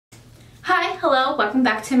Hi, hello, welcome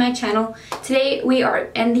back to my channel. Today we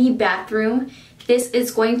are in the bathroom. This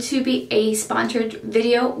is going to be a sponsored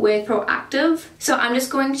video with Proactiv. So I'm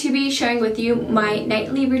just going to be sharing with you my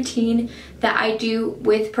nightly routine that I do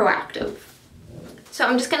with Proactiv. So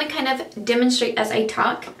I'm just going to kind of demonstrate as I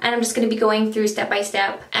talk, and I'm just going to be going through step by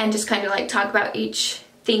step and just kind of like talk about each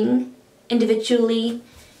thing individually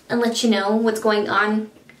and let you know what's going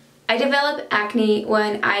on. I develop acne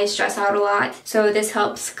when I stress out a lot, so this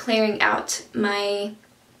helps clearing out my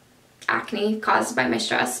acne caused by my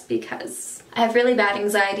stress because I have really bad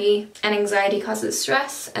anxiety, and anxiety causes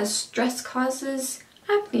stress, and stress causes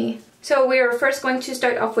acne. So we're first going to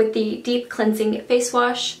start off with the deep cleansing face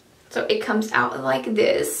wash. So it comes out like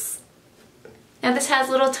this. Now this has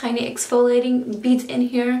little tiny exfoliating beads in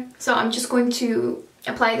here, so I'm just going to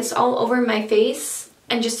apply this all over my face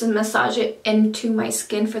and just to massage it into my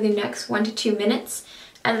skin for the next 1 to 2 minutes.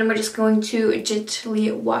 And then we're just going to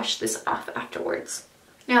gently wash this off afterwards.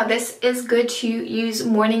 Now this is good to use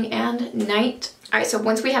morning and night. Alright, so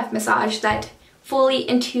once we have massaged that fully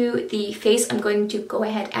into the face, I'm going to go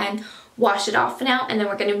ahead and wash it off now, and then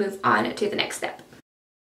we're going to move on to the next step.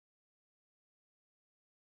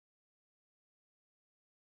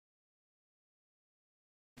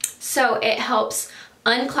 So it helps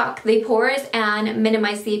unclog the pores and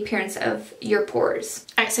minimize the appearance of your pores.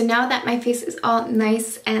 Alright, so now that my face is all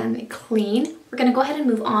nice and clean, we're going to go ahead and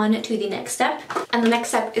move on to the next step. And the next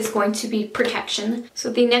step is going to be protection. So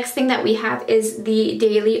the next thing that we have is the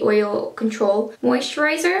Daily Oil Control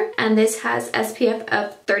Moisturizer. And this has SPF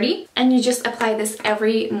of 30. And you just apply this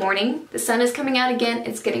every morning. The sun is coming out again.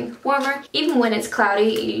 It's getting warmer. Even when it's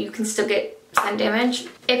cloudy, you can still get sun damage.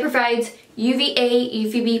 It provides UVA,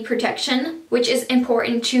 UVB protection, which is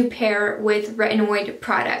important to pair with retinoid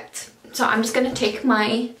product. So I'm just going to take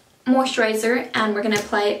my moisturizer and we're going to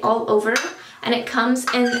apply it all over. And it comes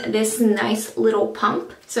in this nice little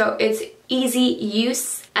pump. So it's easy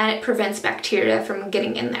use and it prevents bacteria from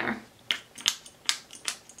getting in there.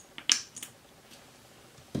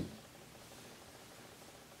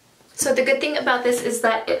 So the good thing about this is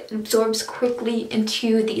that it absorbs quickly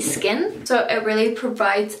into the skin. So it really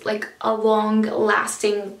provides like a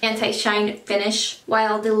long-lasting anti-shine finish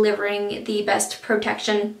while delivering the best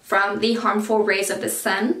protection from the harmful rays of the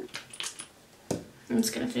sun. I'm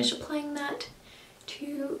just going to finish applying that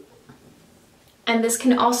too. And this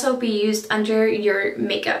can also be used under your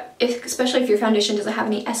makeup, especially if your foundation doesn't have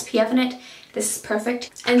any SPF in it. This is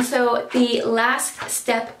perfect. And so the last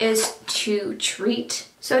step is to treat.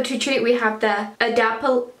 So to treat, we have the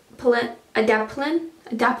Adapalene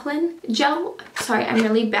gel. Sorry, I'm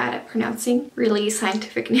really bad at pronouncing really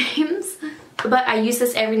scientific names. But I use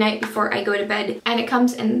this every night before I go to bed, and it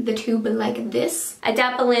comes in the tube like this.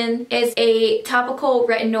 Adapalene is a topical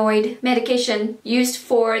retinoid medication used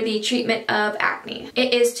for the treatment of acne.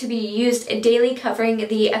 It is to be used daily, covering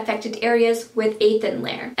the affected areas with a thin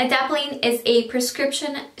layer. Adapalene is a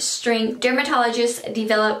prescription strength dermatologist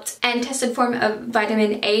developed and tested form of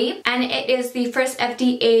vitamin A, and it is the first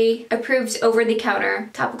FDA approved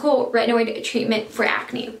over-the-counter topical retinoid treatment for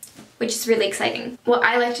acne, which is really exciting. What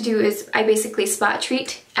I like to do is I basically spot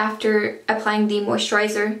treat after applying the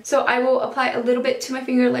moisturizer. So I will apply a little bit to my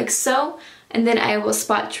finger like so, and then I will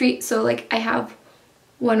spot treat. So like I have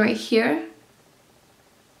one right here,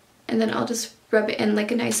 and then I'll just rub it in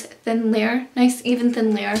like a nice thin layer, nice even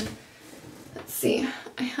thin layer. Let's see,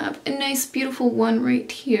 I have a nice beautiful one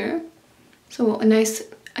right here. So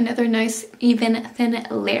another nice even thin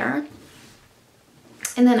layer.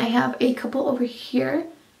 And then I have a couple over here.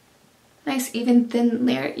 Nice even thin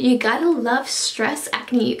layer. You gotta love stress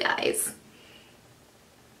acne, you guys.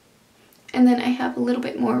 And then I have a little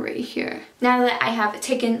bit more right here. Now that I have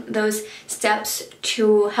taken those steps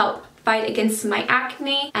to help fight against my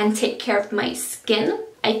acne and take care of my skin,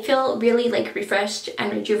 I feel really like refreshed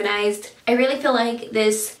and rejuvenized. I really feel like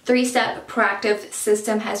this 3-step Proactiv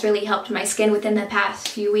system has really helped my skin within the past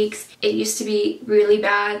few weeks. It used to be really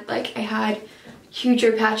bad. Like I had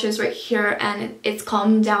huger patches right here, and it's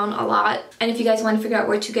calmed down a lot. And if you guys want to figure out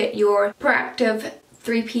where to get your Proactiv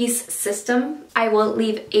 3-piece system, I will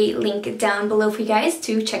leave a link down below for you guys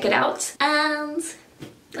to check it out. And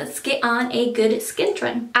let's get on a good skin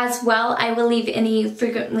trend. As well, I will leave any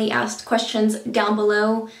frequently asked questions down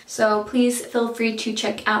below, so please feel free to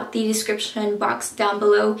check out the description box down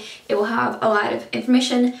below. It will have a lot of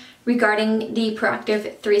information regarding the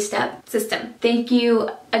Proactiv 3-step system. Thank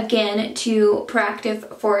you again to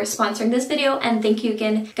Proactiv for sponsoring this video, and thank you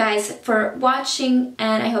again guys for watching,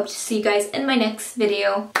 and I hope to see you guys in my next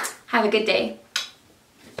video. Have a good day.